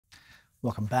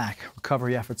Welcome back.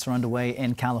 Recovery efforts are underway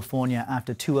in California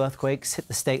after two earthquakes hit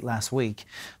the state last week.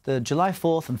 The July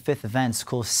 4th and 5th events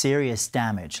caused serious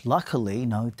damage. Luckily,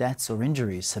 no deaths or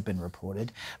injuries have been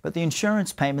reported, but the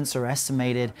insurance payments are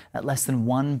estimated at less than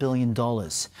 $1 billion.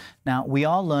 Now, we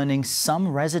are learning some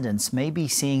residents may be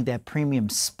seeing their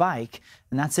premiums spike,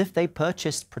 and that's if they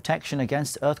purchased protection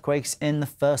against earthquakes in the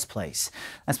first place.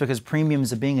 That's because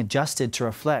premiums are being adjusted to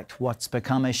reflect what's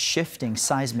become a shifting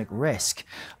seismic risk.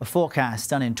 A forecast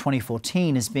done in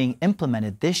 2014 is being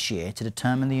implemented this year to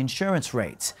determine the insurance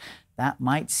rates. That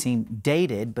might seem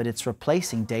dated, but it's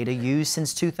replacing data used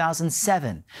since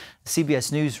 2007.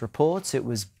 CBS News reports it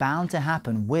was bound to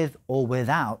happen with or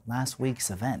without last week's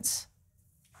events.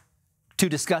 To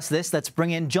discuss this, let's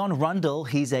bring in John Rundle.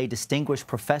 He's a distinguished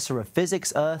professor of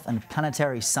physics, earth and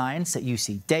planetary science at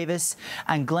UC Davis.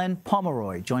 And Glenn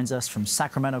Pomeroy joins us from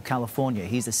Sacramento, California.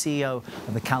 He's the CEO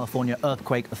of the California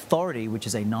Earthquake Authority, which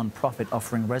is a nonprofit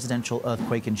offering residential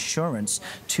earthquake insurance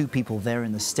to people there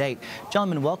in the state.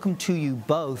 Gentlemen, welcome to you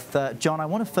both. John, I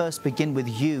want to first begin with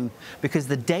you because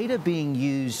the data being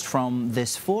used from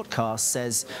this forecast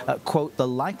says, quote, the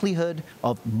likelihood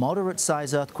of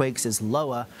moderate-sized earthquakes is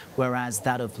lower, whereas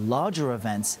that of larger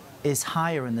events is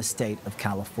higher in the state of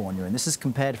California. And this is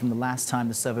compared from the last time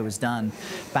the survey was done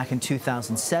back in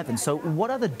 2007. So what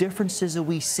other differences are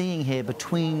we seeing here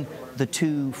between the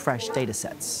two fresh data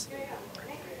sets?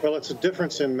 Well, it's a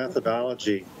difference in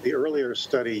methodology. The earlier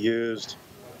study used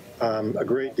a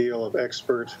great deal of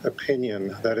expert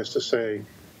opinion. That is to say,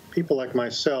 people like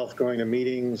myself going to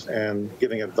meetings and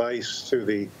giving advice to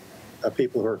the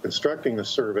people who are constructing the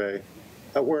survey.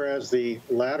 Whereas the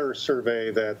latter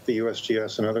survey that the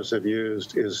USGS and others have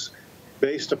used is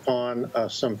based upon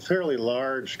some fairly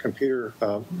large computer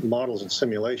models and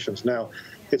simulations. Now,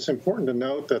 it's important to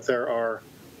note that there are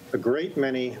a great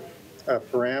many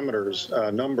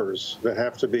parameters, numbers that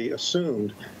have to be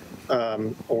assumed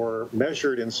or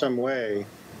measured in some way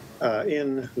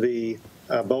in the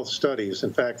both studies.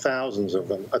 In fact, thousands of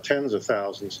them, tens of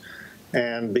thousands.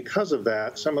 And because of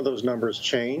that, some of those numbers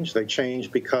change. They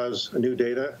change because new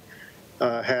data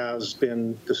has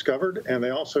been discovered, and they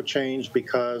also change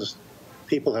because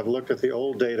people have looked at the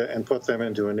old data and put them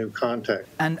into a new context.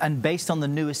 And based on the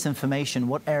newest information,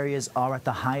 what areas are at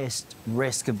the highest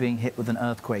risk of being hit with an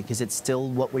earthquake? Is it still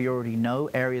what we already know,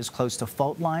 areas close to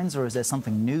fault lines, or is there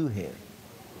something new here?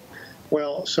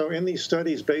 Well, so in these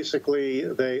studies, basically,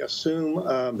 they assume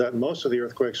that most of the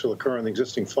earthquakes will occur on the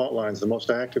existing fault lines, the most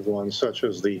active ones, such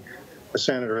as the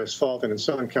San Andreas Fault, and in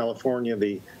Southern California,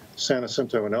 the San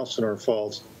Jacinto and Elsinore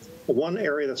faults. One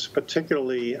area that's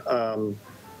particularly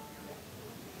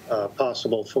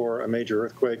possible for a major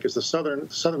earthquake is the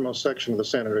southernmost section of the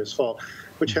San Andreas Fault,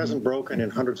 which hasn't broken in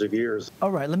hundreds of years.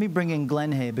 All right, let me bring in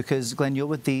Glenn here, because, Glenn, you're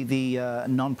with the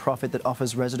nonprofit that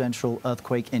offers residential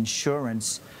earthquake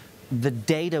insurance. The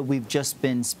data we've just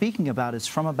been speaking about is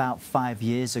from about 5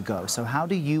 years ago. So how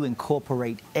do you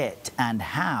incorporate it, and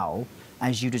how,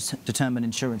 as you determine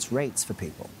insurance rates for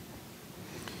people?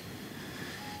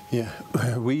 Yeah,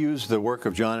 we use the work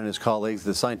of John and his colleagues,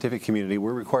 the scientific community.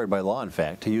 We're required by law, in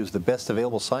fact, to use the best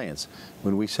available science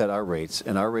when we set our rates,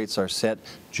 and our rates are set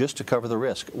just to cover the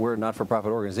risk. We're a not-for-profit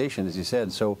organization, as you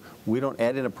said, so we don't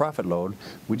add in a profit load.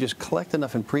 We just collect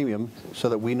enough in premium so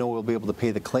that we know we'll be able to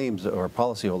pay the claims of our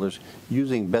policyholders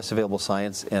using best available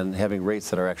science and having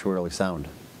rates that are actuarially sound.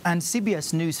 And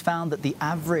CBS News found that the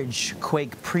average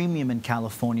quake premium in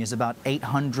California is about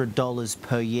 $800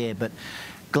 per year, but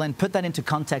Glenn, put that into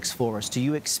context for us. Do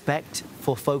you expect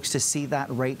for folks to see that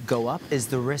rate go up? Is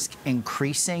the risk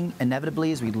increasing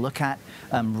inevitably as we look at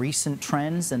recent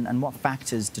trends, and what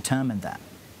factors determine that?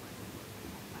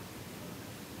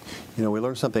 You know, we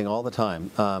learn something all the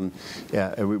time.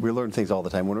 We learn things all the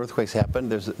time. When earthquakes happen,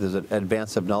 there's an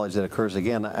advance of knowledge that occurs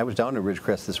again. I was down in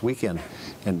Ridgecrest this weekend,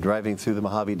 and driving through the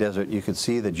Mojave Desert, you could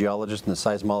see the geologist and the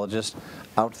seismologist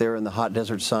out there in the hot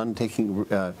desert sun taking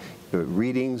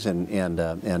readings and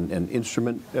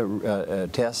instrument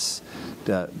tests.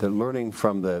 They're learning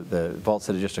from the faults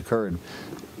that had just occurred.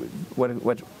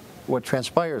 What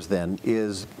transpires then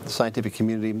is the scientific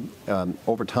community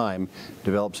over time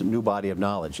develops a new body of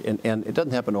knowledge, and it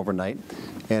doesn't happen overnight,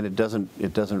 and it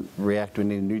doesn't react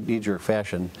in any knee-jerk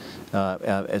fashion.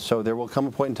 And so there will come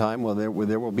a point in time where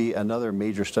there will be another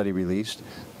major study released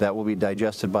that will be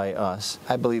digested by us.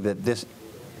 I believe that this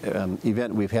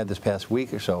event we've had this past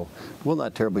week or so will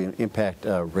not terribly impact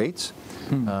rates,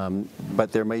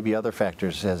 but there may be other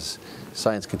factors as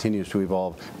science continues to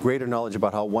evolve. Greater knowledge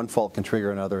about how one fault can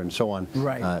trigger another and so on.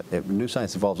 Right. New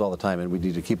science evolves all the time, and we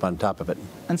need to keep on top of it.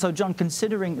 And so, John,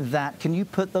 considering that, can you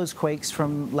put those quakes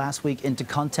from last week into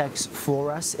context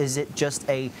for us? Is it just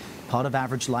a part of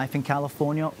average life in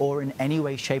California, or in any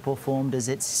way, shape, or form does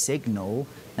it signal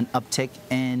an uptick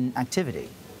in activity?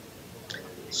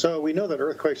 So we know that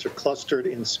earthquakes are clustered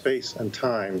in space and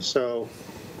time. So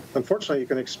unfortunately, you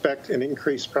can expect an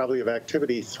increase probably of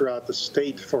activity throughout the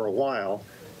state for a while.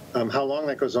 How long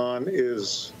that goes on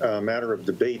is a matter of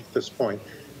debate at this point.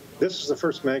 This is the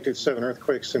first magnitude 7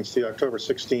 earthquake since the October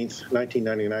 16th,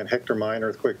 1999 Hector mine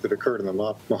earthquake that occurred in the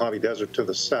Mojave Desert to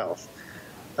the south.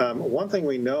 One thing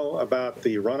we know about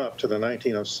the run-up to the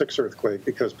 1906 earthquake,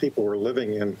 because people were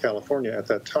living in California at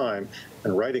that time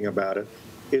and writing about it,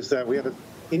 is that we had an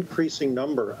increasing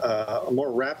number, a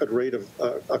more rapid rate of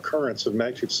occurrence of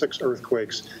magnitude 6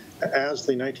 earthquakes as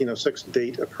the 1906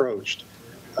 date approached.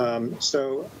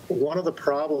 So one of the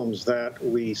problems that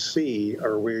we see,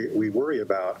 or we worry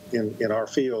about in our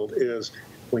field, is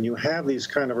when you have these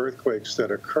kind of earthquakes that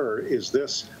occur, is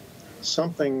this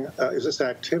something, is this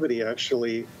activity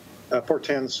actually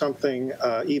portends something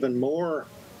even more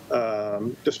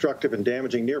destructive and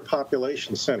damaging near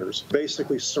population centers,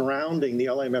 basically surrounding the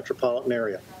LA metropolitan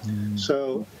area.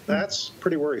 So that's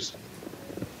pretty worrisome.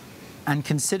 And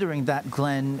considering that,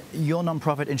 Glenn, your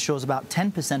nonprofit insures about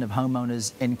 10% of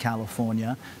homeowners in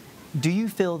California. Do you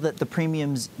feel that the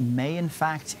premiums may in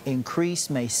fact increase,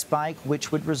 may spike,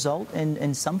 which would result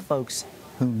in some folks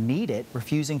who need it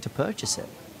refusing to purchase it?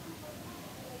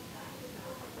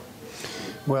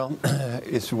 Well,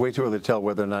 it's way too early to tell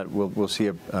whether or not we'll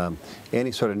see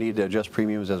any sort of need to adjust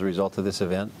premiums as a result of this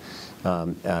event.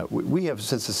 We have,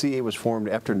 since the CA was formed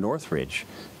after Northridge,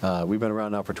 we've been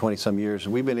around now for 20-some years,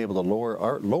 and we've been able to lower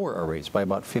our rates by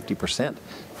about 50%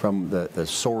 from the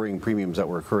soaring premiums that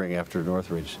were occurring after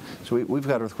Northridge. So we've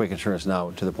got earthquake insurance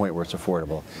now to the point where it's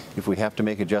affordable. If we have to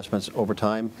make adjustments over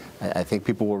time, I think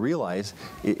people will realize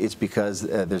it's because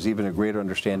there's even a greater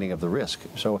understanding of the risk.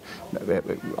 So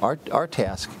our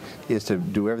task is to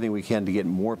do everything we can to get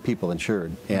more people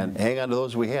insured and hang on to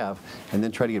those we have, and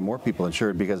then try to get more people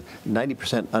insured, because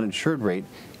 90% uninsured rate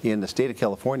in the state of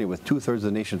California, with 2/3 of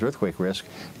the nation's earthquake risk,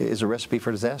 is a recipe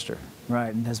for disaster.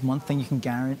 Right, and there's one thing you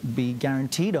can be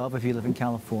guaranteed of if you live in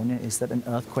California, is that an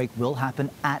earthquake will happen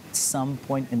at some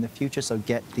point in the future, so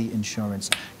get the insurance.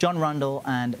 John Rundle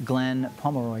and Glenn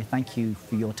Pomeroy, thank you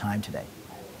for your time today.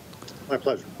 My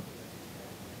pleasure.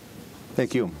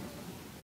 Thank you.